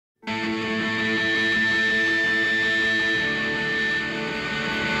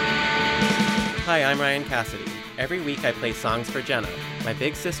Hi, I'm Ryan Cassidy. Every week I play songs for Jenna, my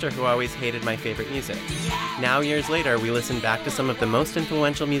big sister who always hated my favorite music. Now, years later, we listen back to some of the most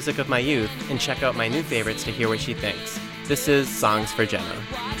influential music of my youth and check out my new favorites to hear what she thinks. This is Songs for Jenna.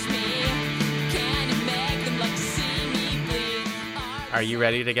 Are you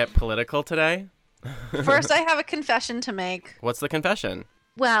ready to get political today? First, I have a confession to make. What's the confession?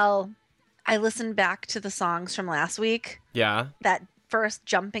 Well, I listened back to the songs from last week. Yeah? That first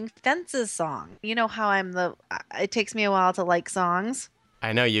Jumping Fences song. You know how it takes me a while to like songs.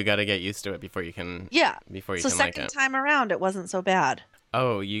 I know, you got to get used to it before you can like it. So second time around, it wasn't so bad.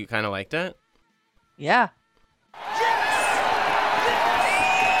 Oh, you kind of liked it? Yeah.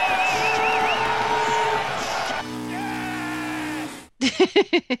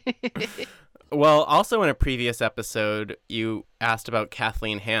 Well, also in a previous episode, you asked about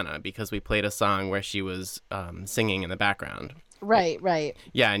Kathleen Hanna because we played a song where she was singing in the background. Right.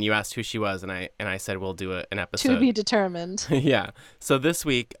 Yeah, and you asked who she was, and I said we'll do an episode. To be determined. Yeah. So this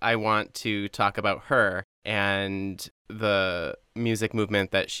week, I want to talk about her and the music movement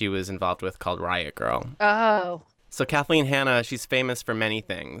that she was involved with called Riot Grrrl. Oh. So Kathleen Hanna, she's famous for many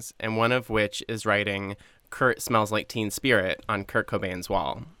things, and one of which is writing Kurt Smells Like Teen Spirit on Kurt Cobain's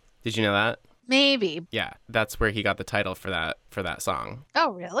wall. Did you know that? Maybe. Yeah, that's where he got the title for that song.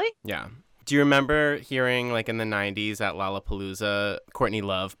 Oh, really? Yeah. Do you remember hearing, like, in the 90s at Lollapalooza, Courtney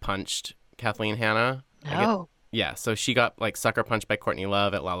Love punched Kathleen Hanna? No. Yeah, so she got, like, sucker punched by Courtney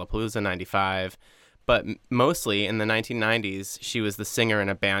Love at Lollapalooza 95. But mostly in the 1990s, she was the singer in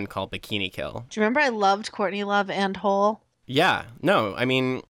a band called Bikini Kill. Do you remember I loved Courtney Love and Hole? Yeah. No, I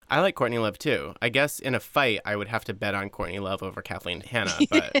mean, I like Courtney Love, too. I guess in a fight, I would have to bet on Courtney Love over Kathleen Hanna,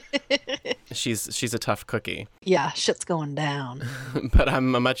 but she's a tough cookie. Yeah, shit's going down. But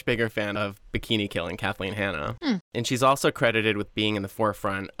I'm a much bigger fan of Bikini Kill and Kathleen Hanna. And she's also credited with being in the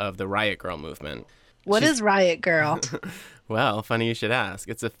forefront of the Riot Grrrl movement. What is Riot Grrrl? Well, funny you should ask.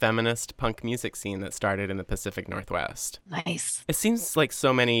 It's a feminist punk music scene that started in the Pacific Northwest. Nice. It seems like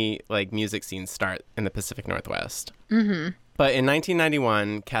so many music scenes start in the Pacific Northwest. Mm-hmm. But in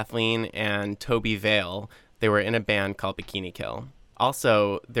 1991, Kathleen and Toby Vale, they were in a band called Bikini Kill.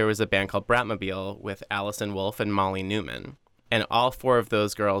 Also, there was a band called Bratmobile with Allison Wolfe and Molly Newman. And all four of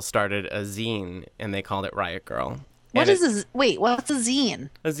those girls started a zine, and they called it Riot Grrrl. What's a zine?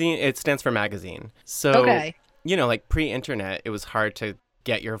 A zine, it stands for magazine. So, okay. You know, like pre-internet, it was hard to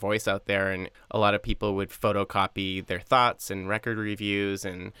get your voice out there, and a lot of people would photocopy their thoughts and record reviews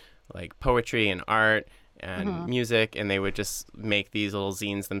and like poetry and art and music, and they would just make these little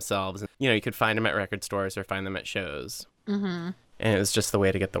zines themselves. You know, you could find them at record stores or find them at shows. Mm-hmm. And it was just the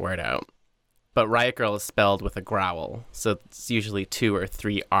way to get the word out. But Riot Grrrl is spelled with a growl, so it's usually 2 or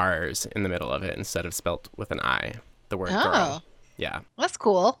 3 R's in the middle of it instead of spelled with an I, the word girl. Yeah. That's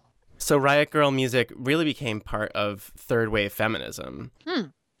cool. So Riot Grrrl music really became part of third wave feminism.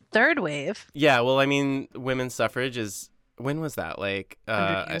 Third wave? Yeah, well, I mean, women's suffrage is, when was that? Like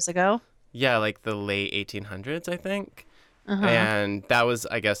 100 years ago? Yeah, like the late 1800s, I think. And that was,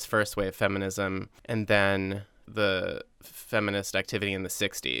 I guess, first wave feminism. And then the feminist activity in the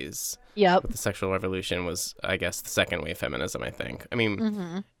 60s. Yep. With the sexual revolution was, I guess, the second wave feminism, I think. I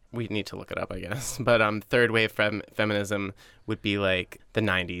mean, we need to look it up, I guess. But third wave feminism would be like the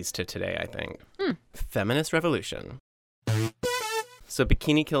 90s to today, I think. Feminist revolution. So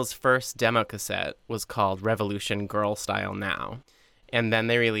Bikini Kill's first demo cassette was called Revolution Girl Style Now. And then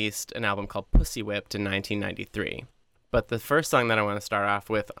they released an album called Pussy Whipped in 1993. But the first song that I want to start off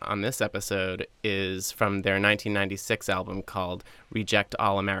with on this episode is from their 1996 album called Reject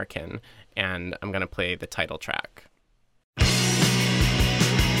All American. And I'm going to play the title track.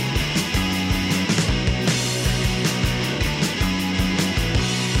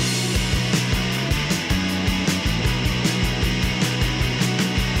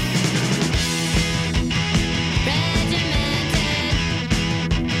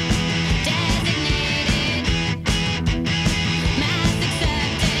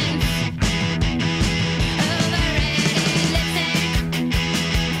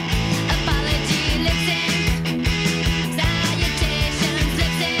 Apology, lip sync.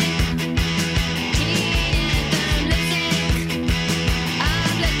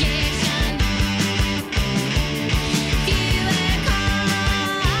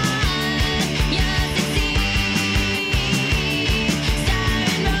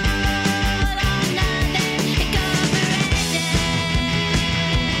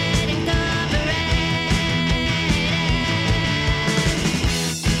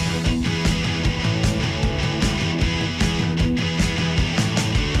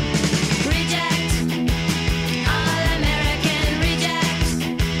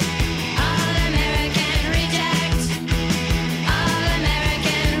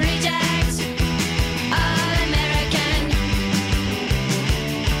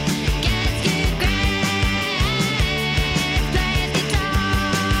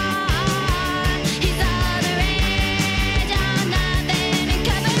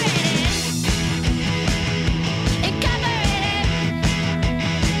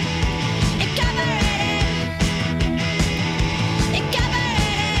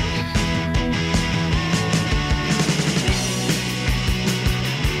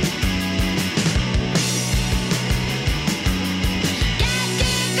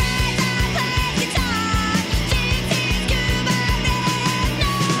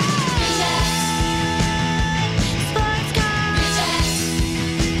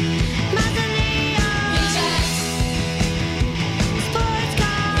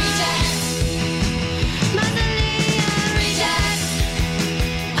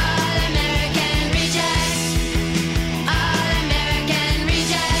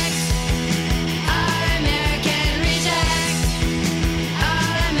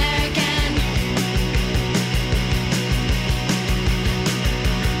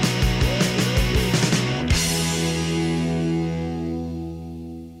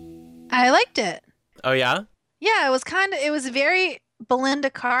 Oh, yeah? Yeah, it was very Belinda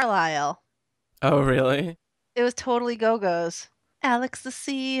Carlisle. Oh, really? It was totally Go-Go's. Alex the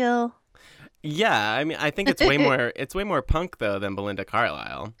Seal. Yeah, I mean, I think it's way more punk though than Belinda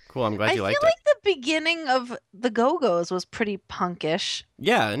Carlisle. Cool, I'm glad I you feel liked it. like the beginning of the Go-Go's was pretty punkish.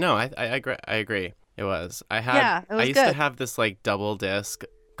 Yeah, no, I agree. I agree. It was. Yeah, it I was used to good. have this like double disc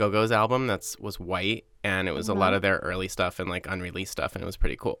Go-Go's album was white, and it was a lot Mhm. of their early stuff and like unreleased stuff, and it was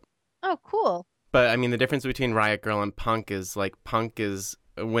pretty cool. Oh, cool. But I mean, the difference between Riot Girl and punk is like punk is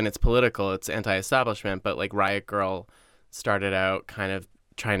when it's political, it's anti-establishment, but like Riot Girl started out kind of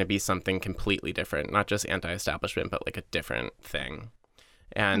trying to be something completely different, not just anti-establishment, but like a different thing.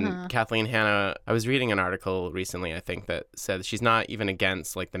 And Uh-huh. Kathleen Hanna, I was reading an article recently, I think, that said she's not even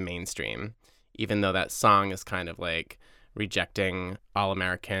against like the mainstream, even though that song is kind of like rejecting all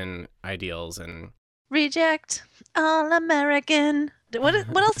American ideals and Reject all American. What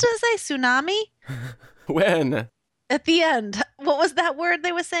else did it say? Tsunami? when At the end. What was that word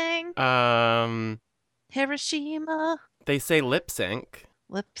they were saying? um Hiroshima. they say lip sync.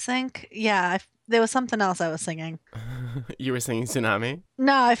 Lip sync. Yeah, there was something else I was singing. You were singing Tsunami?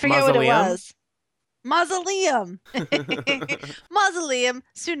 No, I forget what it Mausoleum? was. Mausoleum. Mausoleum,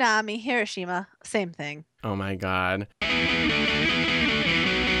 tsunami, Hiroshima. Same thing. Oh my god.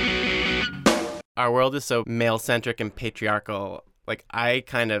 Our world is so male-centric and patriarchal. Like, I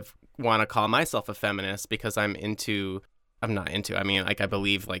kind of want to call myself a feminist because I'm not into, I mean, like, I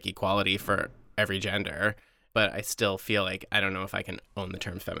believe, like, equality for every gender, but I still feel like I don't know if I can own the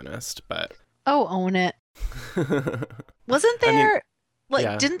term feminist, but... Oh, own it. Wasn't I mean, there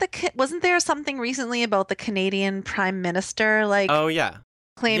yeah. wasn't there something recently about the Canadian Prime Minister like Oh, yeah.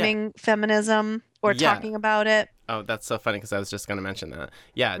 claiming feminism or Yeah. talking about it? Oh, that's so funny because I was just going to mention that.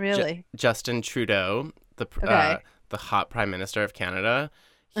 Yeah, Really? Justin Trudeau, Okay. the hot Prime Minister of Canada,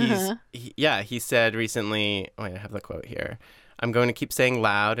 Uh-huh. he said recently, wait, I have the quote here. I'm going to keep saying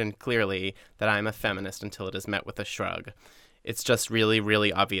loud and clearly that I'm a feminist until it is met with a shrug. It's just really,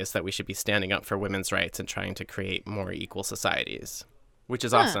 really obvious that we should be standing up for women's rights and trying to create more equal societies, which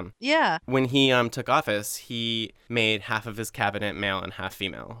is awesome. Yeah. When he took office, he made half of his cabinet male and half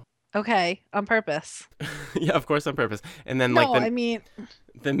female. Okay. On purpose. Yeah, of course, on purpose. And then, No, like, I mean,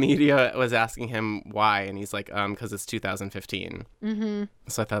 the media was asking him why, and he's like, because it's 2015. mm-hmm.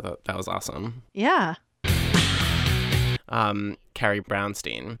 So I thought that was awesome. Yeah. Carrie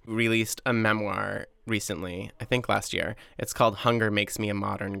Brownstein released a memoir recently, I think last year. It's called Hunger Makes Me a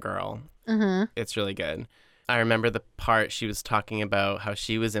Modern Girl. Mm-hmm. It's really good. I remember the part she was talking about how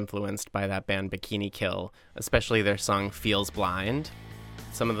she was influenced by that band Bikini Kill, especially their song Feels Blind.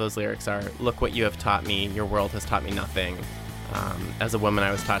 Some of those lyrics are, look what you have taught me, your world has taught me nothing. As a woman,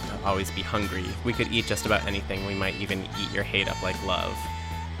 I was taught to always be hungry. We could eat just about anything. We might even eat your hate up like love.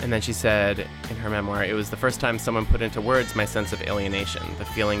 And then she said in her memoir, it was the first time someone put into words my sense of alienation, the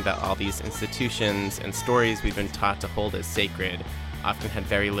feeling that all these institutions and stories we've been taught to hold as sacred often had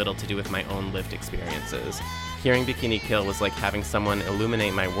very little to do with my own lived experiences. Hearing Bikini Kill was like having someone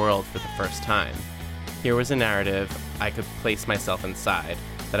illuminate my world for the first time. Here was a narrative I could place myself inside,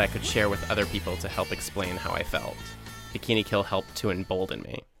 that I could share with other people to help explain how I felt. Bikini Kill helped to embolden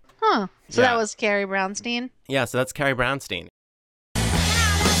me. Huh. So Yeah. that was Carrie Brownstein? Yeah, so that's Carrie Brownstein.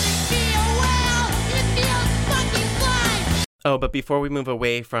 Oh, but before we move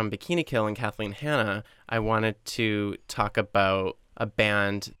away from Bikini Kill and Kathleen Hanna, I wanted to talk about a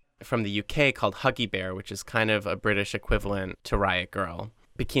band from the UK called Huggy Bear, which is kind of a British equivalent to Riot Girl.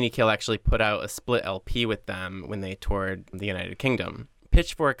 Bikini Kill actually put out a split LP with them when they toured the United Kingdom.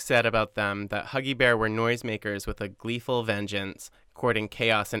 Pitchfork said about them that Huggy Bear were noisemakers with a gleeful vengeance, courting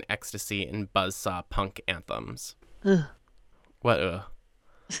chaos and ecstasy in buzzsaw punk anthems. Ugh. What, ugh?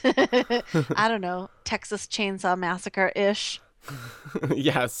 I don't know. Texas Chainsaw Massacre-ish.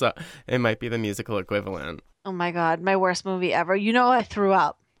 Yeah, so it might be the musical equivalent. Oh my God. My worst movie ever. You know, I threw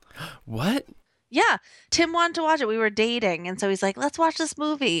up. What? Yeah. Tim wanted to watch it. We were dating. And so he's like, let's watch this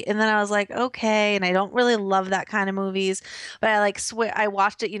movie. And then I was like, okay. And I don't really love that kind of movies. But I like swear I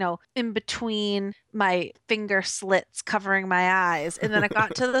watched it, in between my finger slits covering my eyes. And then I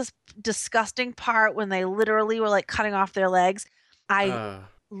got to this disgusting part when they literally were like cutting off their legs. I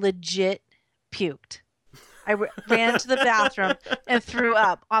legit puked. I ran to the bathroom and threw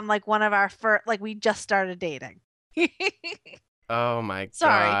up on like one of our first, like we just started dating. Oh my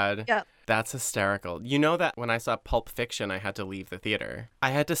Sorry. God. Yep. That's hysterical. You know that when I saw Pulp Fiction, I had to leave the theater. I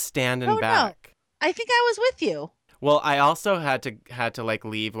had to stand and Oh, no. back. I think I was with you. Well, I also had to like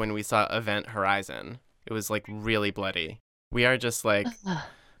leave when we saw Event Horizon. It was like really bloody. We are just like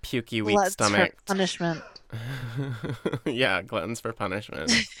pukey, weak Blood's for stomach. punishment. Yeah, gluttons for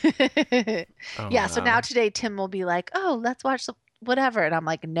punishment. Oh, Yeah, so wow. now today Tim will be like, "Oh, let's watch whatever." And I'm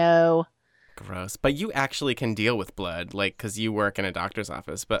like, "No." Gross. But you actually can deal with blood, like, because you work in a doctor's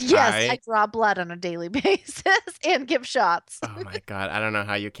office. But Yes, I draw blood on a daily basis and give shots. oh my God, I don't know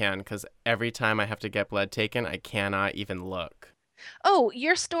how you can, because every time I have to get blood taken, I cannot even look. Oh,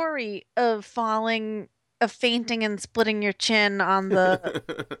 your story of fainting and splitting your chin on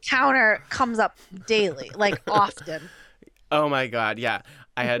the counter comes up daily, like often. Oh my God, yeah.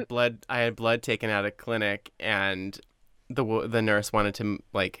 I had blood taken out of clinic, and the nurse wanted to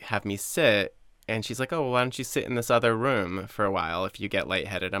like have me sit, and she's like, "Oh, well, why don't you sit in this other room for a while if you get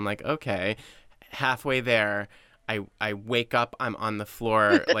lightheaded?" I'm like, "Okay." Halfway there, I wake up, I'm on the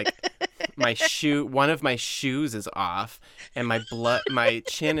floor, like one of my shoes is off, and my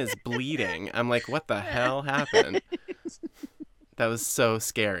chin is bleeding. I'm like, "What the hell happened?" That was so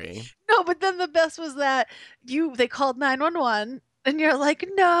scary. No, but then the best was that they called 911 and you're like,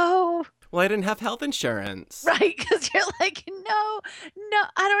 "No." Well, I didn't have health insurance. Right, because you're like, no,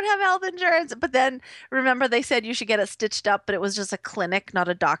 I don't have health insurance. But then remember they said you should get it stitched up, but it was just a clinic, not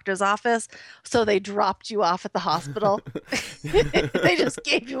a doctor's office. So they dropped you off at the hospital. They just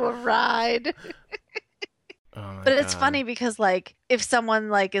gave you a ride. Oh my But it's God. funny because like if someone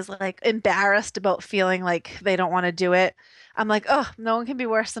like is like embarrassed about feeling like they don't want to do it, I'm like, "Oh, no one can be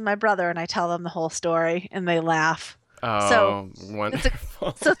worse than my brother." And I tell them the whole story and they laugh. Oh,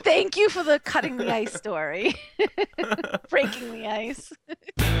 wonderful. So thank you for the cutting the ice story. Breaking the ice.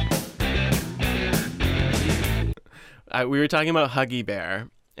 We were talking about Huggy Bear,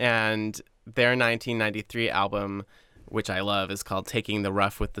 and their 1993 album, which I love, is called Taking the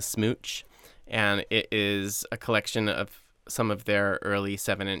Rough with the Smooch, and it is a collection of some of their early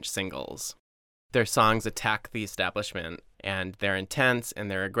 7-inch singles. Their songs attack the establishment, and they're intense, and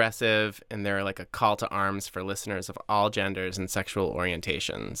they're aggressive, and they're like a call to arms for listeners of all genders and sexual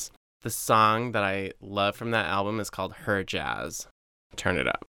orientations. The song that I love from that album is called Her Jazz. Turn it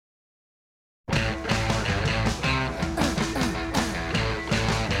up.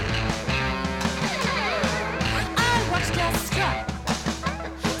 I watched us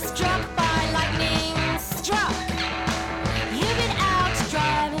struck by lightning, struck. You've been out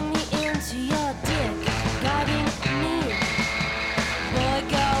driving me into your dick, guiding me. Boy,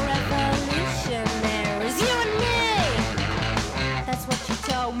 girl, revolutionaries, you and me. That's what you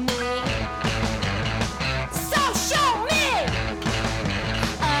told me. So show me.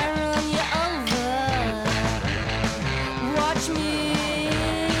 I run you over. Watch me.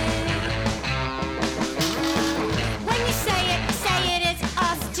 When you say it, it's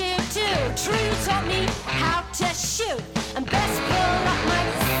us two. True, you taught me how to shoot. And best pull up my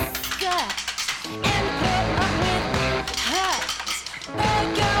skirt and put up with hurt. Boy,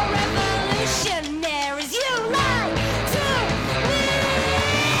 girl, revolutionaries, you lie to me.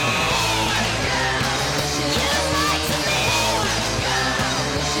 You lie to me.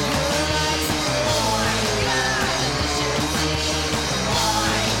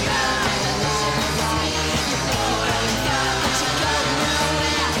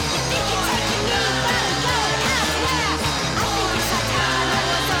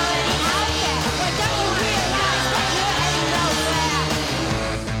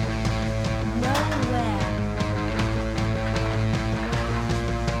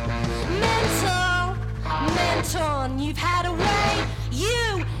 You've had a way,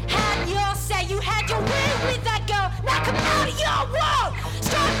 you had your say, you had your way with that girl. Now come out of your world,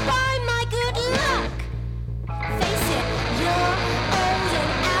 struck by my good luck. Face it, you're old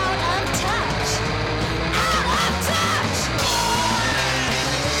and out of touch. Out of touch!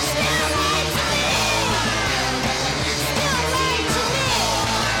 Still lie to me! Still lie to me!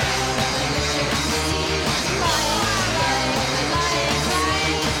 Lying.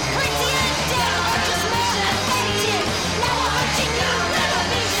 Pretty and dead, or just misbehaving. Now I'm watching you, never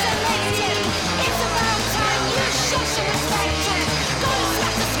be selected. It's about time you show some respect.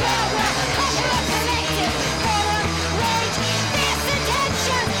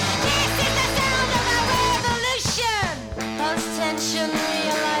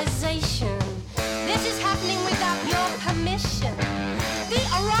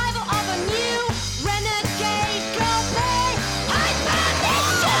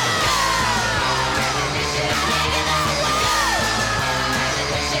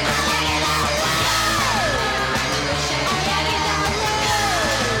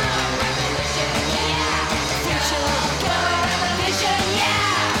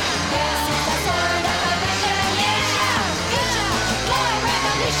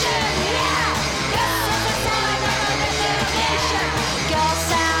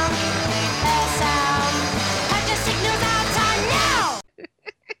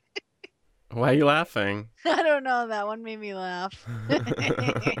 Why are you laughing? I don't know. That one made me laugh.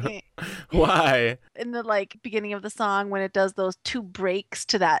 Why? In the like beginning of the song, when it does those two breaks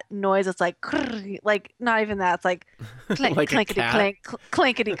to that noise, it's like not even that. It's like clank, Like a clankety cat? clank,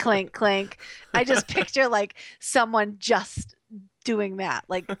 clankety clank, clank. I just picture like someone just doing that,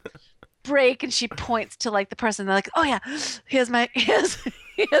 like break, and she points to like the person. They're like, "Oh yeah, here's my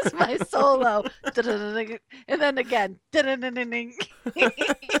solo," and then again. I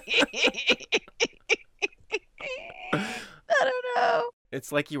don't know.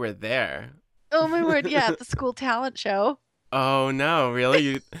 It's like you were there. Oh my word! Yeah, at the school talent show. Oh no,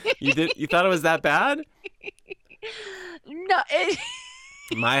 really? You thought it was that bad? No,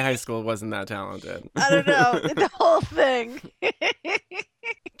 My high school wasn't that talented. I don't know. The whole thing.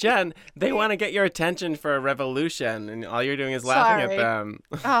 Jen, they want to get your attention for a revolution, and all you're doing is laughing Sorry. at them.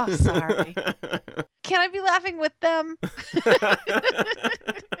 Oh, sorry. Can I be laughing with them?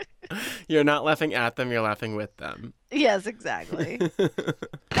 You're not laughing at them, you're laughing with them. Yes, exactly.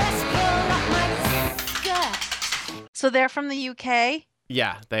 Best pull up my skirt. So they're from the UK.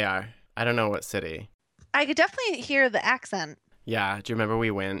 Yeah, they are. I don't know what city. I could definitely hear the accent. Yeah, do you remember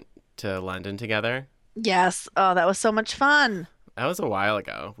we went to London together? Yes. Oh, that was so much fun. That was a while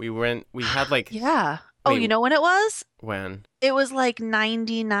ago. We had like, Yeah. Oh, Wait. you know when it was? when? It was like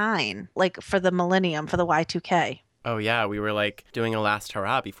 99, like for the millennium, for the Y2K. Oh yeah, we were like doing a last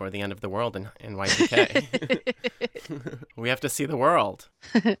hurrah before the end of the world in Y2K. We have to see the world.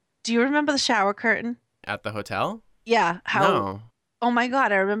 Do you remember the shower curtain? At the hotel? Yeah. How? No. Oh my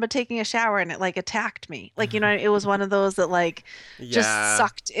God, I remember taking a shower and it like attacked me. Like, it was one of those that like just Yeah,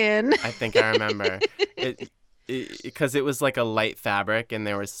 sucked in. I think I remember. Because it was like a light fabric and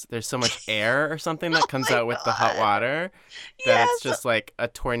there's so much air or something that comes my out with the hot God. water that it's Yes. just like a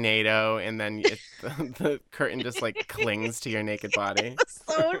tornado, and then the curtain just like clings to your naked body.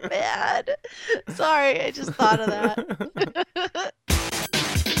 So bad. Sorry, I just thought of that.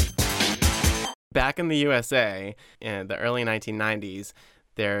 Back in the USA, in the early 1990s,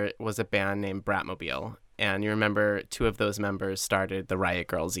 there was a band named Bratmobile. And you remember 2 of those members started the Riot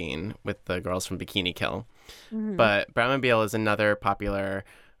Girl zine with the girls from Bikini Kill. Mhm. But Bratmobile is another popular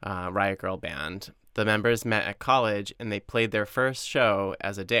Riot Girl band. The members met at college and they played their first show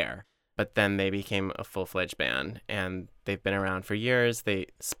as a dare. But then they became a full-fledged band, and they've been around for years. They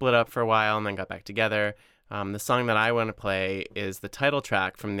split up for a while and then got back together. The song that I want to play is the title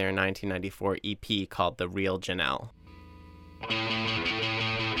track from their 1994 EP called The Real Janelle.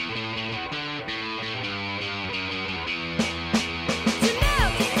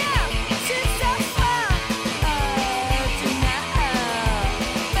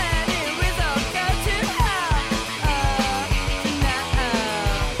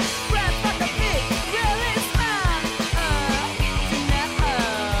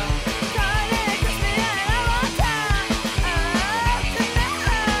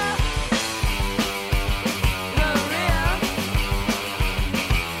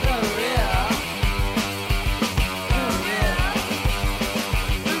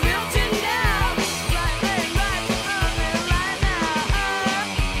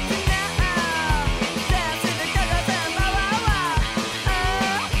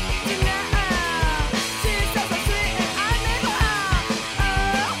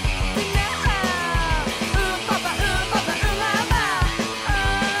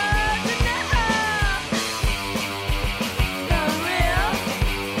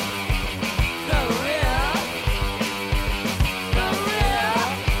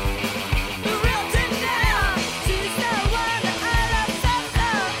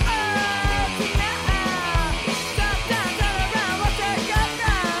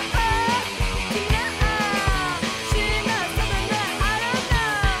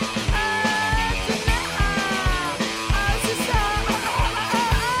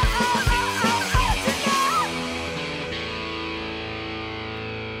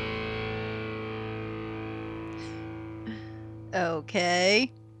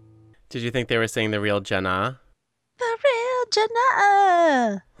 Okay. Did you think they were saying The Real Jenna? The real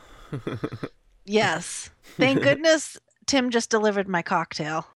Jenna. Yes. Thank goodness Tim just delivered my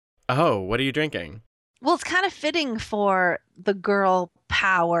cocktail. Oh, what are you drinking? Well, it's kind of fitting for the girl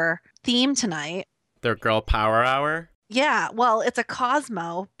power theme tonight. Their Girl Power Hour? Yeah, well, it's a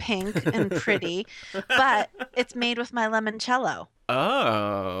Cosmo, pink and pretty, but it's made with my limoncello.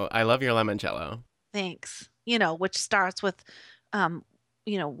 Oh, I love your limoncello. Thanks. Which starts with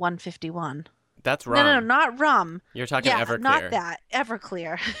 151. That's rum. No, not rum. You're talking Yeah, Everclear. not that.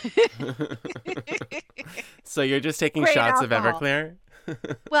 Everclear. So you're just taking Great shots of alcohol. Everclear?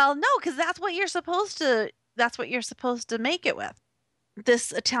 Well, no, because that's what you're supposed to make it with.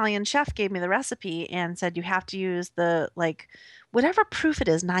 this Italian chef gave me the recipe and said you have to use the like whatever proof it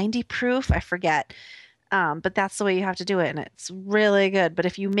is, 90 proof, I forget. But that's the way you have to do it, and it's really good. But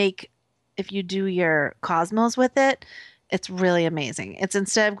if you do your Cosmos with it, it's really amazing. It's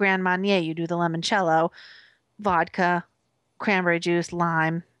instead of Grand Marnier, you do the limoncello, vodka, cranberry juice,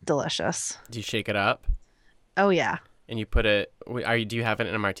 lime, delicious. Do you shake it up? Oh yeah. And you put it, do you have it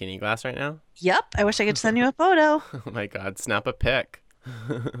in a martini glass right now? Yep. I wish I could send you a photo. Oh my God, snap a pic.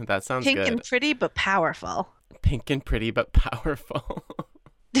 That sounds Pink good. and pretty, but powerful. Pink and pretty, but powerful.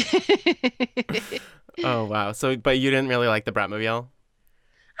 Oh, wow. So, but you didn't really like the Bratmobile?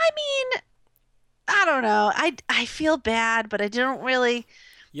 I mean, I don't know. I feel bad, but I didn't really.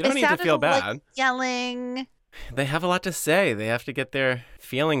 You don't it need to sounded feel like bad. yelling. They have a lot to say. They have to get their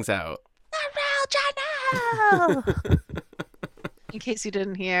feelings out. The real channel. In case you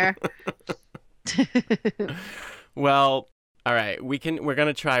didn't hear. Well, all right. We're going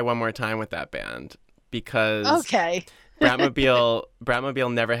to try one more time with that band because Okay.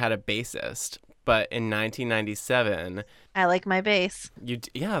 Bratmobile never had a bassist, but in 1997, I like my bass.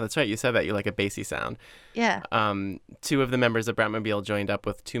 yeah, that's right. You said that you like a bassy sound. Yeah. Two of the members of Bratmobile joined up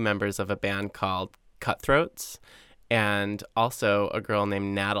with two members of a band called Cutthroats, and also a girl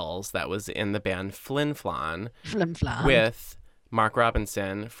named Nattles that was in the band Flin Flon Flim flam. with Mark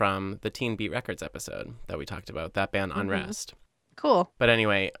Robinson from the Teen Beat Records episode that we talked about, that band Unrest. Cool. But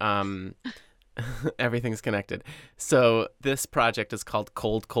anyway, everything's connected. So this project is called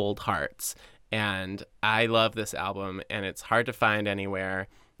Cold Cold Hearts, and I love this album, and it's hard to find anywhere.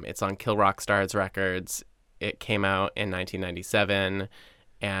 It's on Kill Rock Stars Records. It came out in 1997,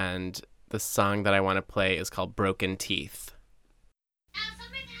 and the song that I want to play is called Broken Teeth.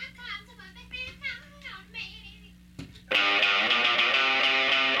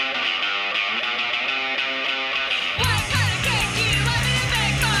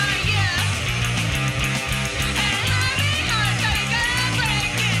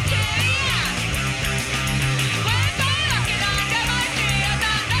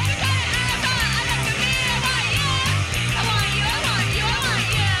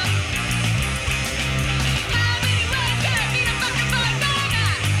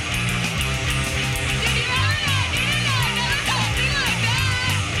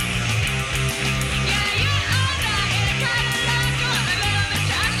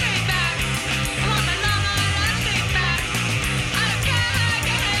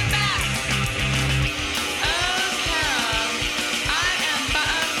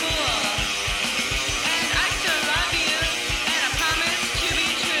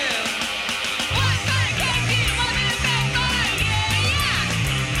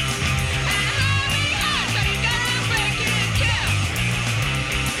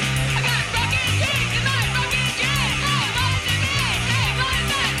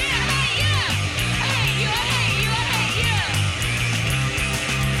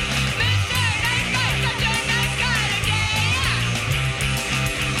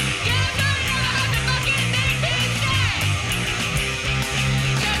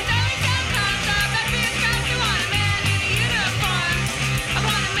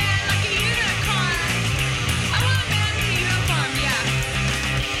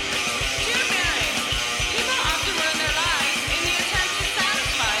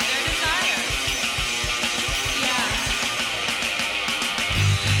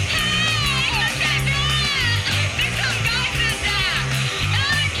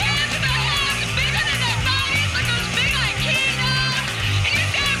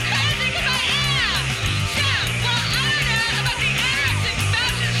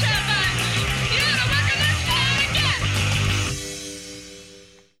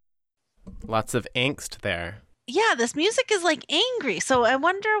 Lots of angst there. Yeah, this music is like angry. So I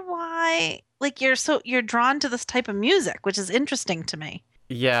wonder why like you're drawn to this type of music, which is interesting to me.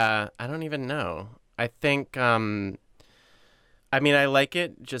 Yeah, I don't even know. I think I mean, I like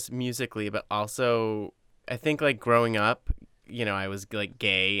it just musically, but also I think like growing up, I was like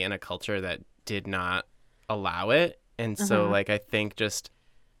gay in a culture that did not allow it. And so like I think just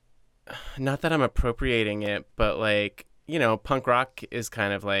not that I'm appropriating it, but like, punk rock is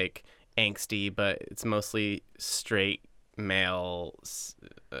kind of like angsty, but it's mostly straight males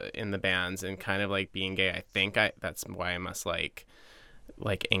in the bands, and kind of like being gay. I think that's why I must like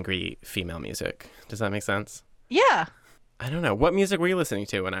angry female music. Does that make sense? Yeah. I don't know. What music were you listening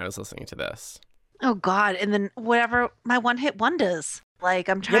to when I was listening to this? Oh God. And then whatever my one-hit wonders. Like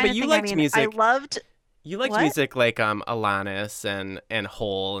I'm trying but to you think. liked music. I loved You liked What? music like Alanis and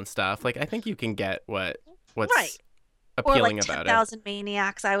Hole and stuff. Like I think you can get what's Right. Or appealing like about it. 10,000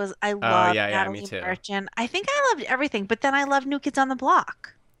 Maniacs. I loved yeah, me Natalie too. Merchant. I think I loved everything, but then I loved New Kids on the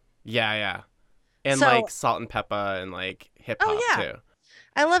Block. Yeah. And So- like Salt and Pepper and like hip hop Oh, yeah. too.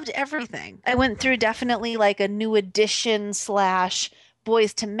 I loved everything. I went through definitely like a New Edition /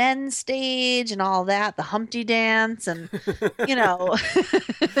 Boys to Men stage and all that, the Humpty Dance, and you know,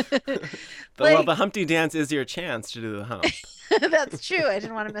 Well, like the Humpty Dance is your chance to do the hump. that's true. I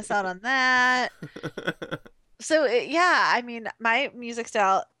didn't want to miss out on that. So yeah, I mean, my music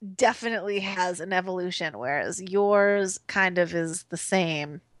style definitely has an evolution, whereas yours kind of is the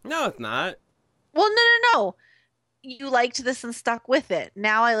same. No, it's not. Well, no. You liked this and stuck with it.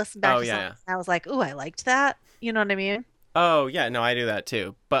 Now I listen back Oh, to yeah, songs and I was like, ooh, I liked that. You know what I mean? Oh yeah, no, I do that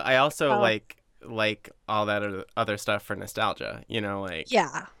too. But I also Oh. like all that other stuff for nostalgia. You know, like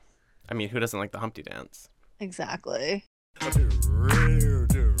Yeah, I mean, who doesn't like the Humpty Dance? exactly.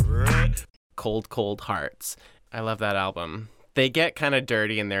 Cold, Cold Hearts. I love that album. They get kind of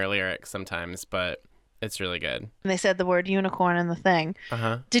dirty in their lyrics sometimes, but it's really good. And they said the word unicorn in the thing.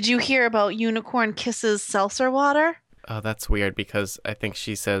 Uh-huh. Did you hear about Unicorn Kisses seltzer water? Oh, that's weird because I think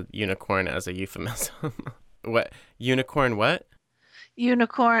she said unicorn as a euphemism. What? Unicorn what?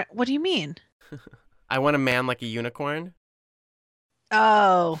 Unicorn, what do you mean? I want a man like a unicorn?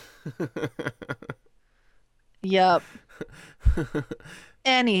 Oh, yep.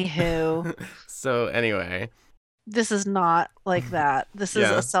 Anywho, So anyway, this is not like that. This is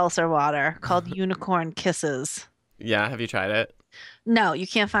Yeah. a seltzer water called Unicorn Kisses. yeah, have you tried it? No, you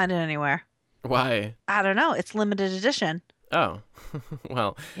can't find it anywhere. Why? I don't know. It's limited edition. Oh,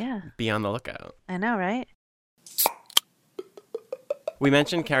 well, Yeah, be on the lookout. I know, right? We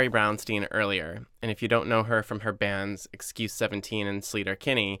mentioned Carrie Brownstein earlier, and if you don't know her from her bands Excuse 17 and Sleater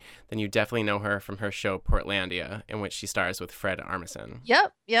Kinney, then you definitely know her from her show Portlandia, in which she stars with Fred Armisen.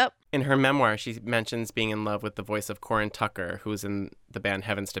 Yep. In her memoir, she mentions being in love with the voice of Corin Tucker, who was in the band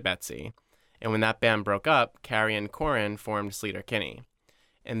Heavens to Betsy. And when that band broke up, Carrie and Corin formed Sleater Kinney.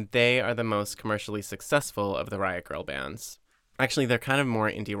 And they are the most commercially successful of the Riot Grrrl bands. Actually, they're kind of more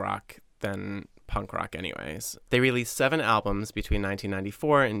indie rock than punk rock anyways. They released 7 albums between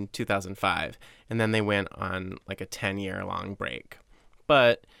 1994 and 2005, and then they went on like a 10-year-long break.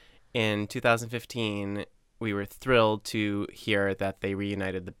 But in 2015, we were thrilled to hear that they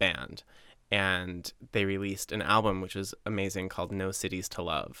reunited the band, and they released an album which was amazing called No Cities to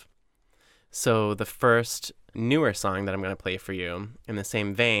Love. So the first newer song that I'm going to play for you, in the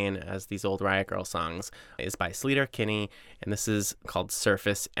same vein as these old Riot Grrrl songs, is by Sleater Kinney, and this is called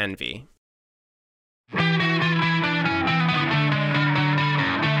Surface Envy.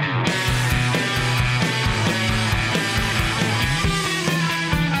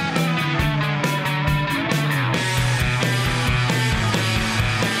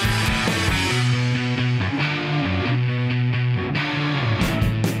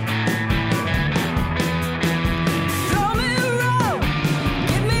 Throw me a rope,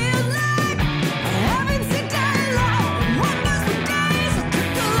 give me a leg. I haven't seen daylight. Wonders for days. I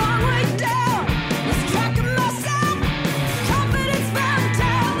took a long way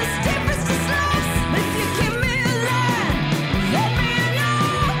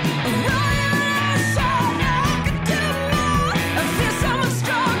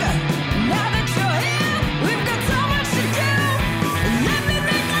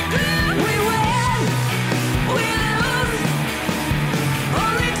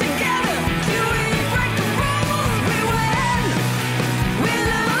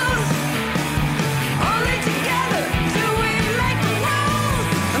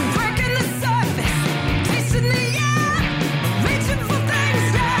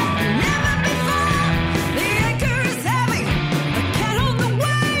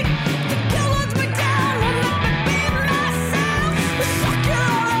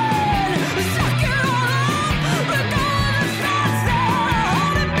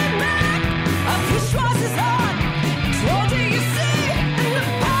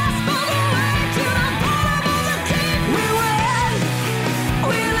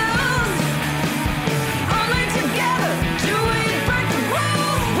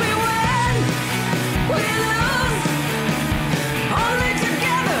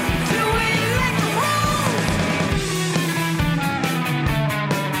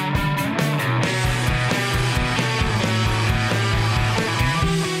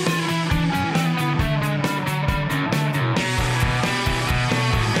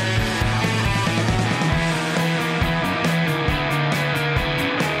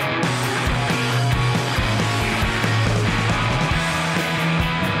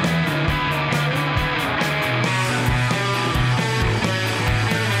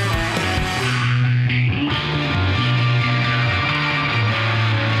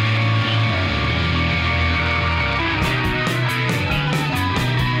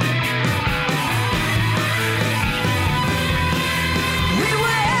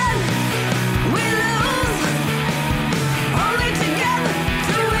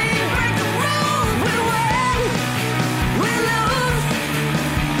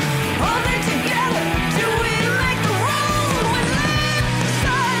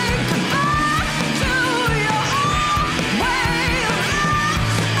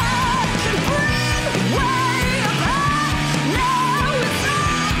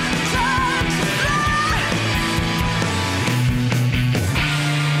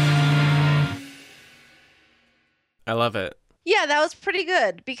I love it. Yeah, that was pretty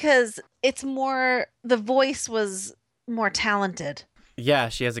good because the voice was more talented. Yeah,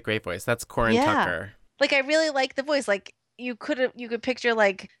 she has a great voice. That's Corin Yeah. Tucker. Like I really like the voice. Like you could picture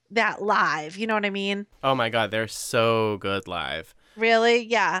like that live. You know what I mean? Oh my God, they're so good live. Really?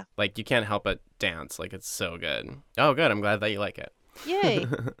 Yeah. Like you can't help but dance. Like it's so good. Oh, good. I'm glad that you like it. Yay.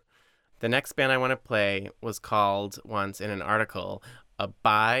 The next band I want to play was called once in an article a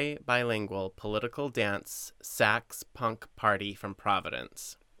bilingual political dance sax punk party from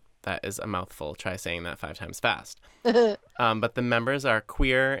Providence. That is a mouthful. Try saying that 5 times fast. But the members are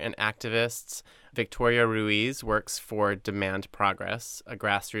queer and activists. Victoria Ruiz works for Demand Progress, a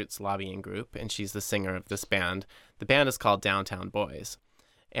grassroots lobbying group, and she's the singer of this band. The band is called Downtown Boys,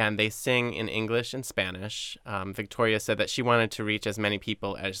 and they sing in English and Spanish. Victoria said that she wanted to reach as many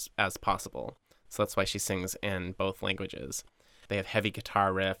people as possible, so that's why she sings in both languages. They have heavy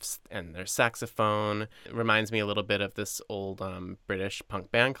guitar riffs and their saxophone. It reminds me a little bit of this old British punk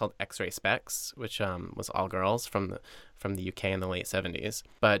band called X-Ray Spex, which was all girls from the UK in the late 70s.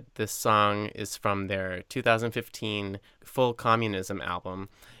 But this song is from their 2015 Full Communism album,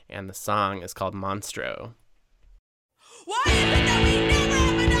 and the song is called Monstro. Why is it that we never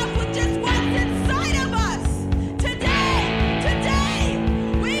have enough with just what's inside of us? Today,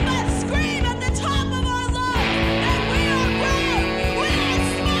 we must scream at the top of our lungs that we are proud, we are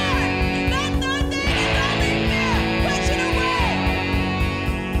smart, that nothing is only fear, push it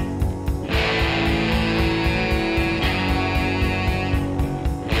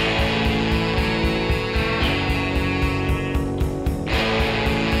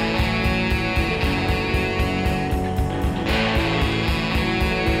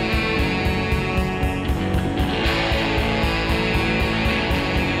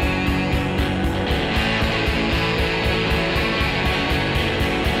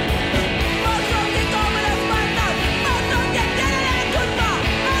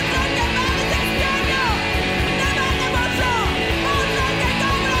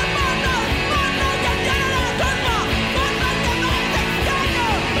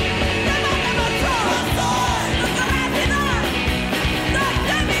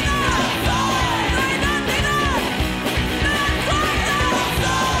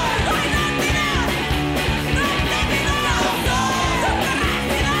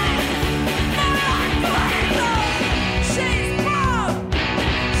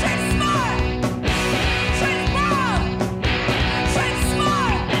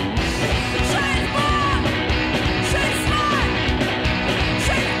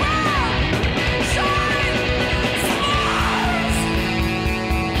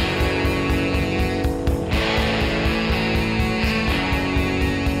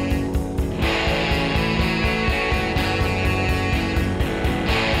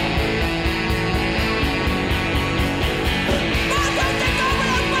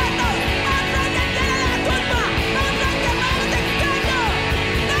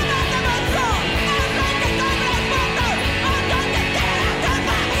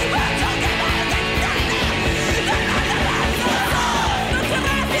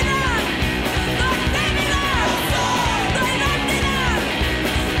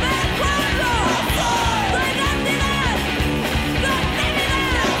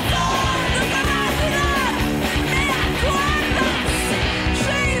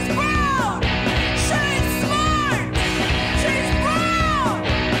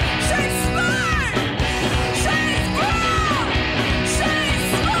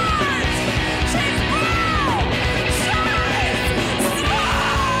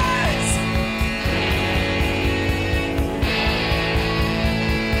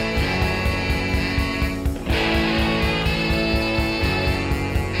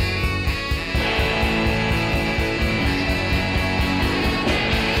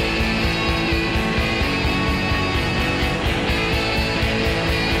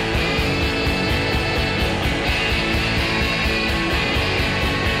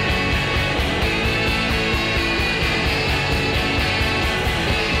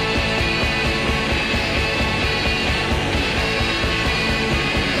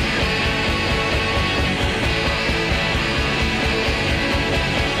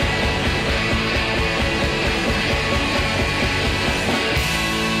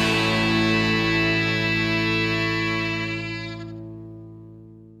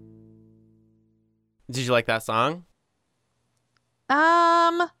Did you like that song?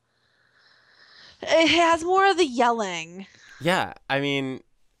 It has more of the yelling, Yeah, I mean,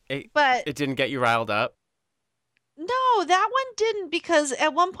 but it didn't get you riled up. no, that one didn't because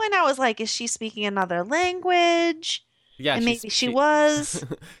at one point I was like, is she speaking another language? Yeah, And maybe she was.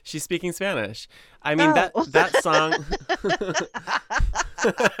 She's speaking Spanish. I mean, Oh. that song.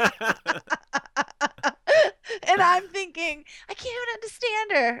 And I'm thinking, I can't even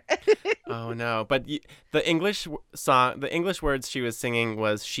understand her. Oh no! But the English song, the English words she was singing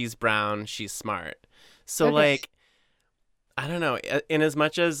was "She's brown, she's smart." So Okay. like, I don't know. In as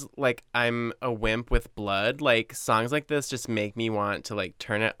much as like I'm a wimp with blood, like songs like this just make me want to like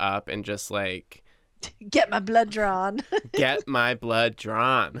turn it up and just like Get my blood drawn. get my blood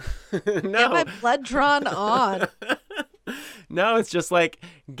drawn. Get No. my blood drawn on. No, it's just like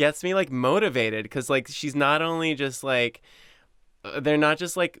gets me like motivated because like she's not only just like they're not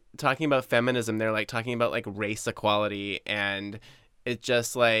just like talking about feminism, they're like talking about like race equality, and it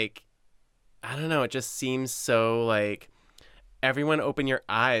just like I don't know, it just seems so like everyone open your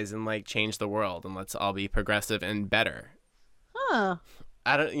eyes and like change the world and let's all be progressive and better. Huh.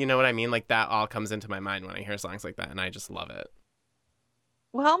 I don't, you know what I mean? Like that all comes into my mind when I hear songs like that, and I just love it.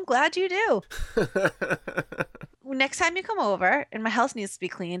 Well, I'm glad you do. Next time you come over and my house needs to be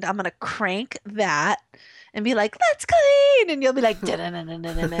cleaned, I'm gonna crank that and be like, "Let's clean," and you'll be like,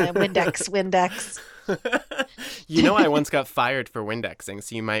 "Windex, Windex." You know, I once got fired for Windexing,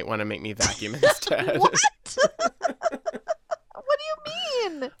 so you might want to make me vacuum instead. What? What do you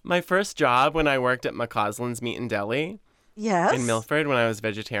mean? My first job when I worked at McCausland's Meat and Deli Yes. in Milford when I was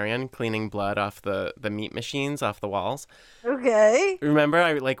vegetarian, cleaning blood off the meat machines off the walls. Okay. Remember,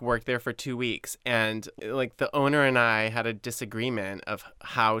 I like worked there for 2 weeks, and like the owner and I had a disagreement of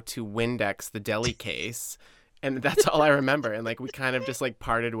how to Windex the deli case. And that's all I remember. And like we kind of just like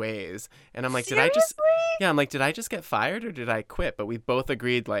parted ways. And I'm like, did I just get fired or did I quit? But we both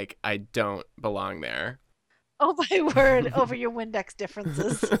agreed like I don't belong there. Oh my word! Over your Windex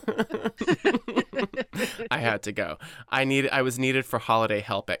differences. I had to go. I was needed for holiday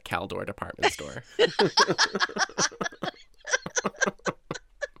help at Caldor department store.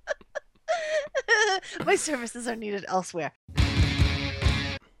 My services are needed elsewhere.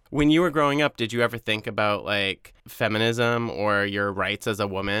 When you were growing up, did you ever think about like feminism or your rights as a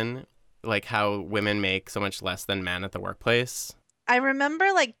woman? Like how women make so much less than men at the workplace? I remember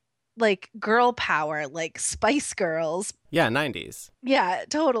like girl power, like Spice Girls. Yeah, 90s. Yeah,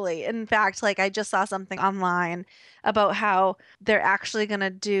 totally. In fact, like I just saw something online about how they're actually going to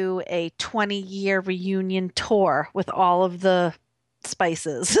do a 20-year reunion tour with all of the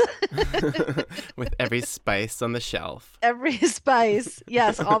spices. With every spice on the shelf. Every spice.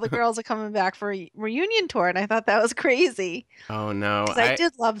 Yes, all the girls are coming back for a reunion tour, and I thought that was crazy Oh no. because I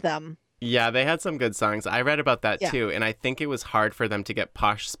did love them. Yeah, they had some good songs. I read about that Yeah. too, and I think it was hard for them to get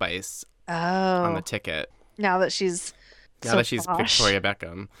Posh Spice on the Oh, ticket. now that she's Now so that she's posh. Victoria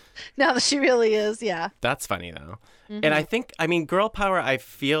Beckham. Now that she really is, yeah. That's funny though. Mhm. And I think, I mean, girl power, I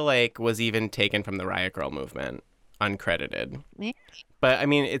feel like was even taken from the Riot Girl movement, uncredited. Maybe. But I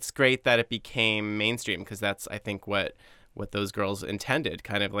mean, it's great that it became mainstream because that's, I think, what those girls intended,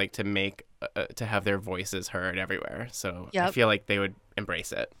 kind of like to make, to have their voices heard everywhere. So I Yep. feel like they would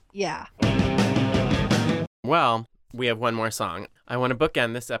embrace it. Yeah. Well, we have one more song. I want to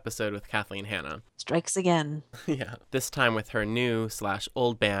bookend this episode with Kathleen Hanna. Strikes again. Yeah. This time with her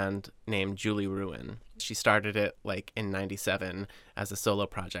new/old band named Julie Ruin. She started it like in 97 as a solo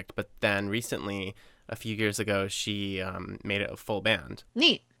project, but then recently, a few years ago, she made it a full band.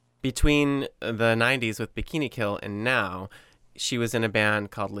 Neat. Between the 90s with Bikini Kill and now, she was in a band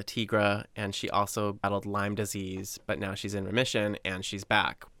called La Tigra, and she also battled Lyme disease, but now she's in remission and she's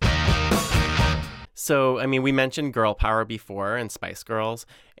back. So, I mean, we mentioned girl power before and Spice Girls,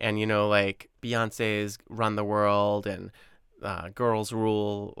 and, you know, like Beyonce's Run the World and Girls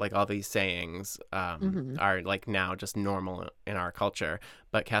Rule, like all these sayings are like now just normal in our culture.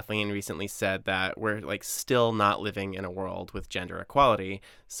 But Kathleen recently said that we're like still not living in a world with gender equality.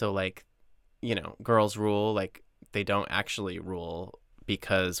 So like, you know, girls rule, like they don't actually rule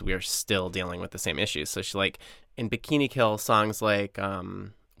because we're still dealing with the same issues. So she like in Bikini Kill songs like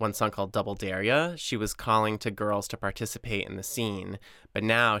one song called Double Dare Ya, she was calling to girls to participate in the scene. But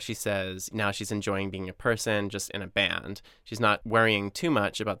now she says now she's enjoying being a person just in a band. She's not worrying too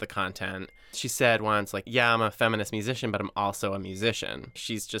much about the content. She said once, like, yeah, I'm a feminist musician, but I'm also a musician.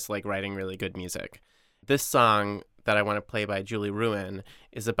 She's just like writing really good music. This song that I want to play by Julie Ruin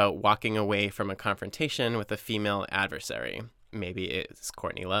is about walking away from a confrontation with a female adversary. Maybe it's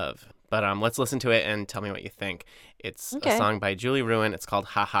Courtney Love. But let's listen to it and tell me what you think. It's Okay. a song by Julie Ruin. It's called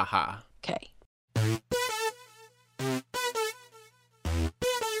Ha Ha Ha. Okay.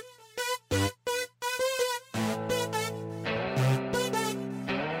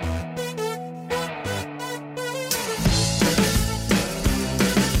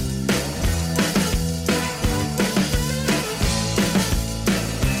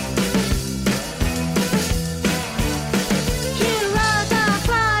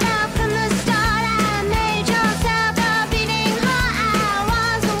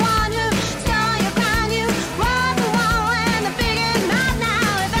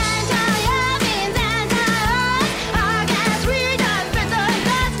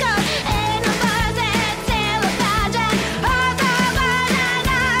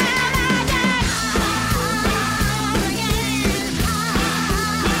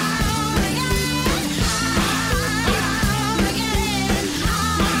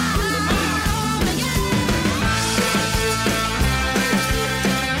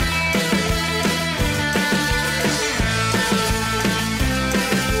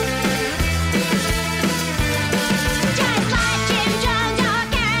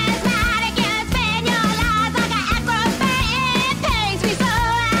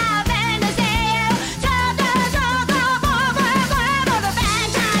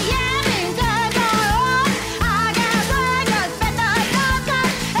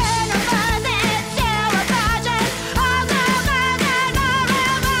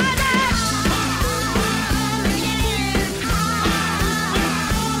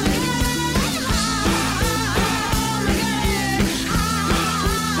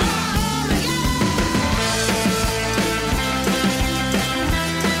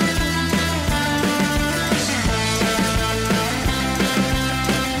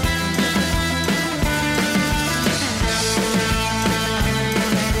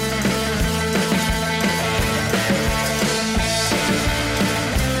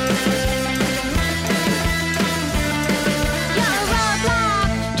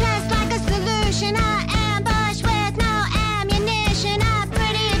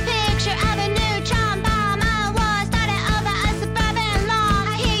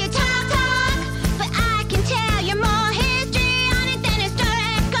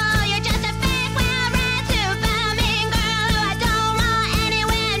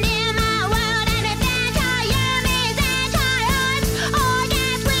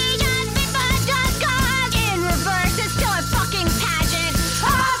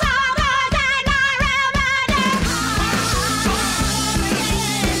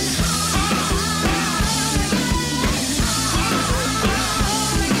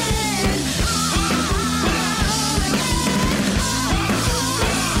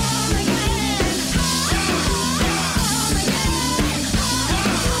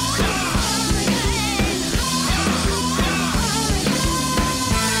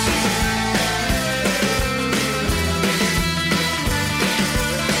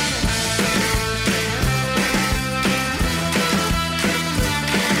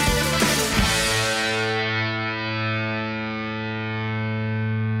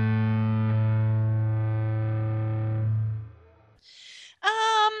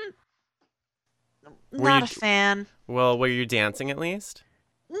 Not a fan. Well, were you dancing at least?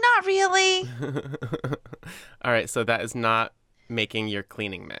 Not really. All right, so that is not making your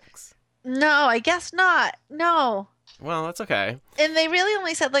cleaning mix. No, I guess not. No. Well, that's okay. And they really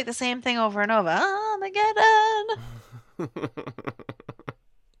only said like the same thing over and over. Armageddon.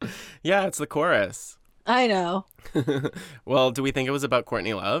 Yeah, it's the chorus. I know. Well, do we think it was about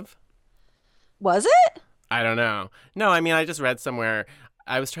Courtney Love? Was it? I don't know. No, I mean, I just read somewhere.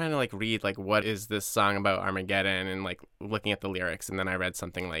 I was trying to like read like what is this song about Armageddon and like looking at the lyrics, and then I read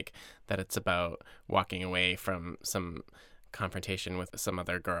something like that it's about walking away from some confrontation with some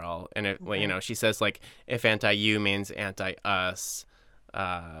other girl, and it you know, she says like if anti-you means anti-us,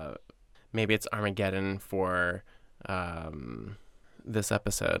 maybe it's Armageddon for this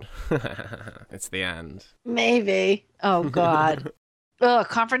episode. It's the end. Maybe. Oh God. Ugh,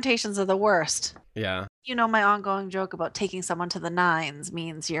 confrontations are the worst. Yeah. You know, my ongoing joke about taking someone to the nines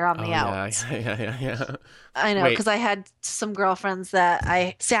means you're on the outs. Yeah. I know, Wait. because I had some girlfriends that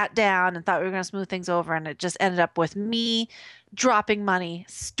I sat down and thought we were going to smooth things over, and it just ended up with me dropping money.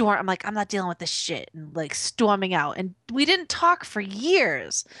 I'm like, I'm not dealing with this shit, and like storming out. And we didn't talk for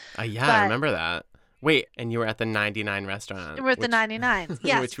years. Yeah, but I remember that. Wait, and you were at the 99 restaurant. we're at the 99s.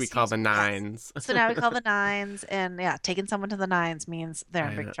 Yes. Which we call the nines. So now we call the nines, and yeah, taking someone to the nines means they're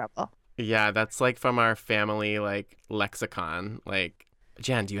in big trouble. Yeah, that's like from our family like lexicon. Like,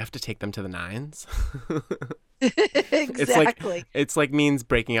 Jen, do you have to take them to the nines? Exactly. It's like means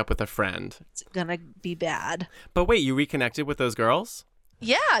breaking up with a friend. It's gonna be bad. But wait, you reconnected with those girls?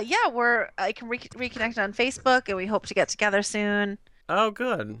 Yeah. I can reconnect on Facebook, and we hope to get together soon. Oh,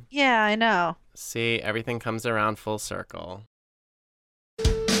 good. Yeah, I know. See, everything comes around full circle.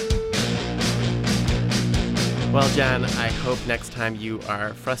 Well, Jen, I hope next time you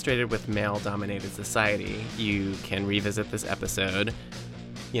are frustrated with male-dominated society, you can revisit this episode.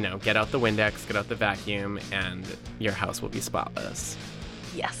 You know, get out the Windex, get out the vacuum, and your house will be spotless.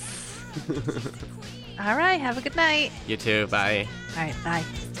 Yes. All right. Have a good night. You too. Bye. All right. Bye.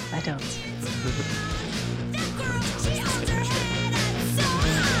 Bye, Tones.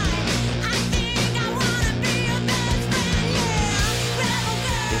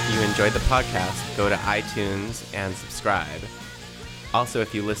 If you enjoyed the podcast, go to iTunes and subscribe. Also,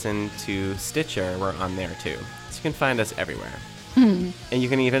 if you listen to Stitcher, we're on there too. So you can find us everywhere. And you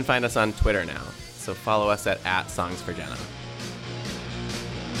can even find us on Twitter now. So follow us at @SongsForJenna.